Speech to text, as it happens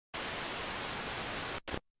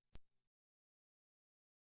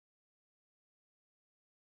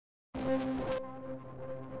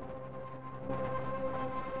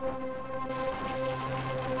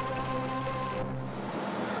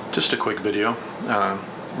Just a quick video.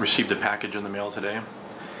 Received a package in the mail today.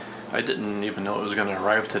 I didn't even know it was going to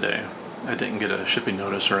arrive today. I didn't get a shipping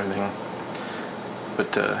notice or anything.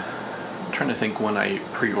 But I'm trying to think when I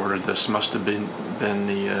pre-ordered this. Must have been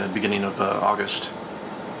the beginning of August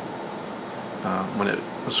when it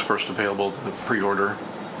was first available to pre-order.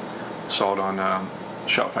 Saw it on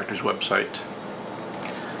Shout Factory's website.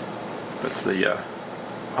 It's the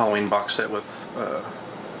Halloween box set with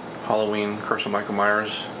Halloween Curse of Michael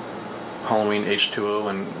Myers, Halloween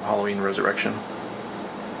H2O, and Halloween Resurrection.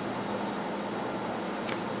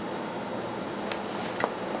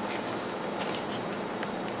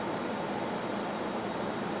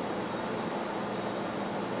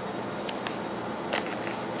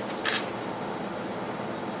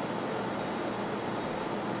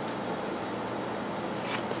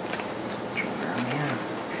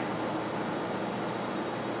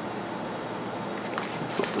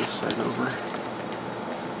 Flip this side over.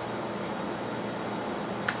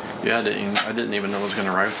 Yeah, I didn't even know it was going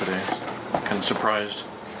to arrive today. I'm kind of surprised.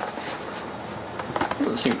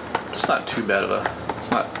 It's not too bad of a.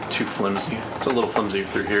 It's not too flimsy. It's a little flimsy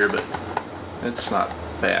through here, but it's not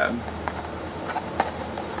bad.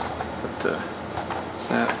 But it's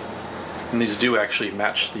that. And these do actually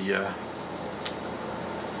match the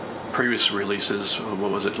previous releases.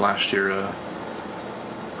 What was it last year?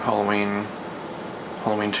 Halloween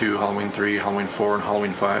 2, Halloween 3, Halloween 4, and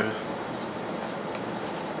Halloween 5.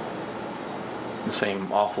 The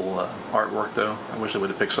same awful artwork though. I wish they would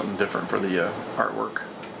have picked something different for the artwork.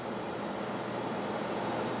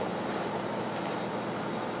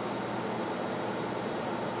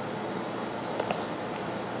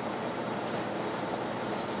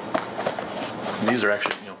 And these are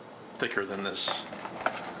actually, thicker than this. See,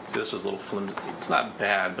 this is a little flimsy. It's not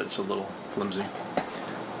bad, but it's a little flimsy.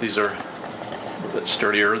 These are a little bit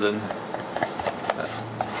sturdier than that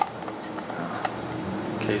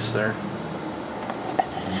case there.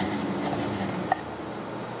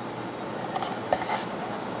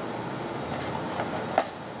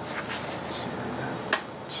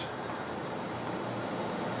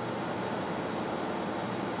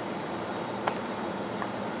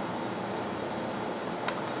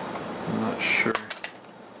 I'm not sure.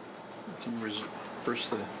 You can reverse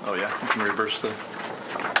the. Oh yeah, you can reverse the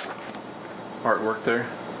artwork there.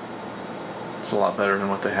 It's a lot better than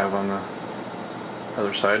what they have on the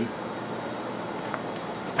other side.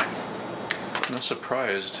 I'm not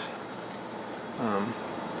surprised.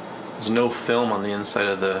 There's no film on the inside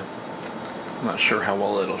of the. I'm not sure how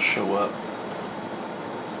well it'll show up.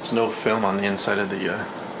 There's no film on the inside of the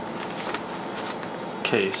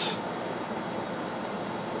case.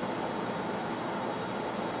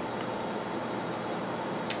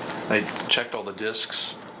 I checked all the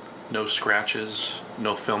discs, no scratches,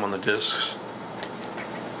 no film on the discs.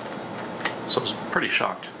 So I was pretty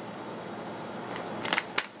shocked.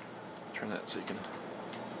 Turn that so you can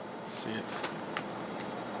see it.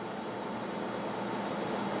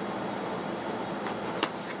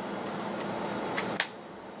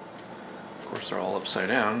 Of course they're all upside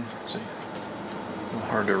down. See, a little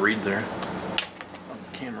hard to read there on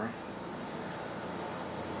the camera.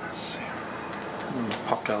 Let's see.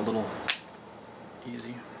 Popped out a little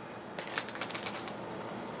easy.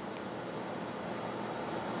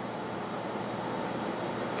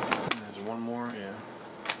 And there's one more, yeah.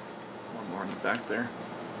 One more in the back there.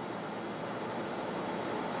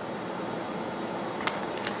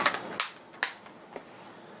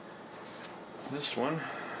 This one,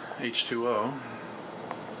 H2O.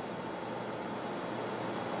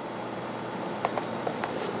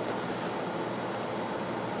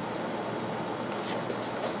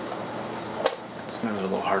 It's a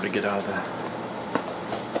little hard to get out of the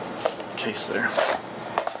case there.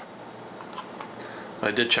 But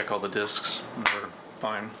I did check all the discs. They're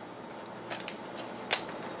fine.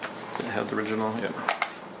 Did it have the original? Yeah.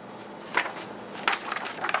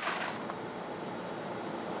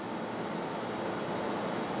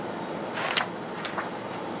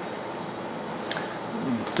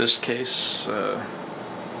 This case, yeah,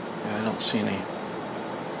 I don't see any.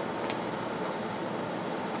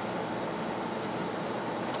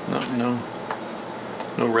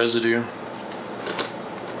 No residue.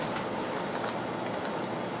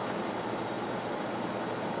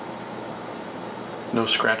 No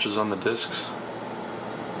scratches on the discs.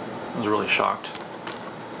 I was really shocked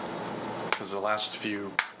because the last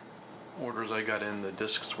few orders I got in, the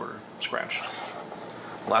discs were scratched.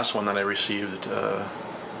 Last one that I received,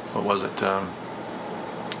 what was it?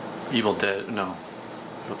 Evil Dead? No.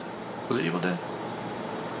 Was it Evil Dead?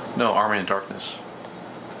 No, Army of Darkness.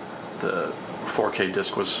 The 4K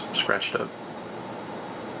disc was scratched up.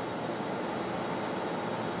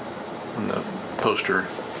 and the poster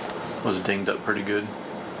was dinged up pretty good.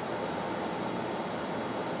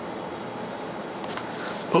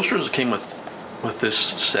 Posters that came with this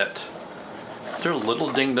set, they're a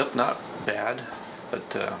little dinged up, not bad,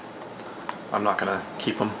 but I'm not gonna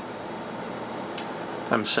keep them.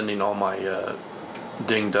 I'm sending all my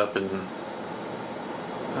dinged up and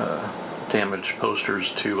damaged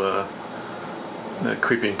posters to the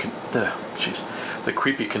Creepy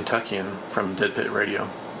Kentuckian from Dead Pit Radio.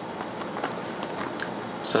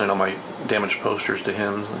 Sending all my damaged posters to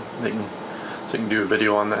him, so he can do a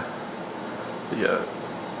video on the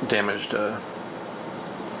damaged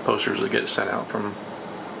posters that get sent out from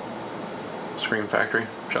Scream Factory,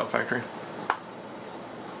 Shout Factory.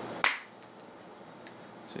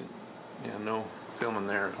 See, yeah, no film in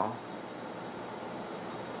there at all.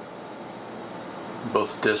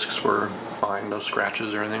 Both discs were fine, no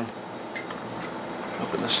scratches or anything.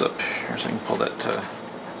 Open this up here so I can pull that.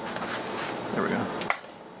 There we go.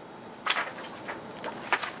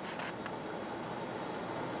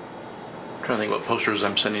 I'm trying to think what posters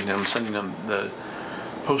I'm sending him. I'm sending him the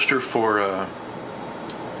poster for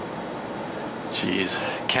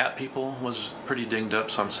Cat People was pretty dinged up,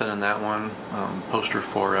 so I'm sending that one. Poster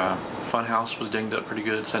for Funhouse was dinged up pretty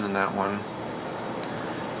good, sending that one.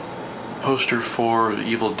 Poster for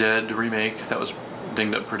Evil Dead remake, that was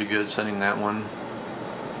dinged up pretty good, sending that one.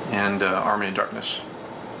 And Army of Darkness,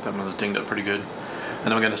 that one was dinged up pretty good.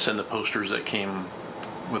 And I'm going to send the posters that came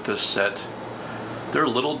with this set. They're a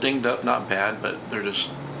little dinged up, not bad, but they're just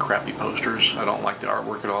crappy posters. I don't like the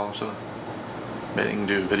artwork at all, so maybe I can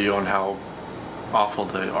do a video on how awful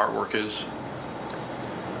the artwork is.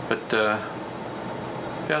 But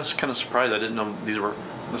yeah, I was kind of surprised. I didn't know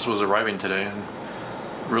this was arriving today, and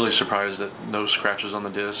really surprised that no scratches on the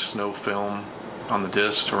discs, no film on the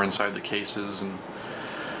discs or inside the cases,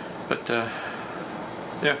 but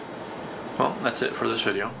yeah. Well, that's it for this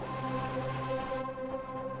video.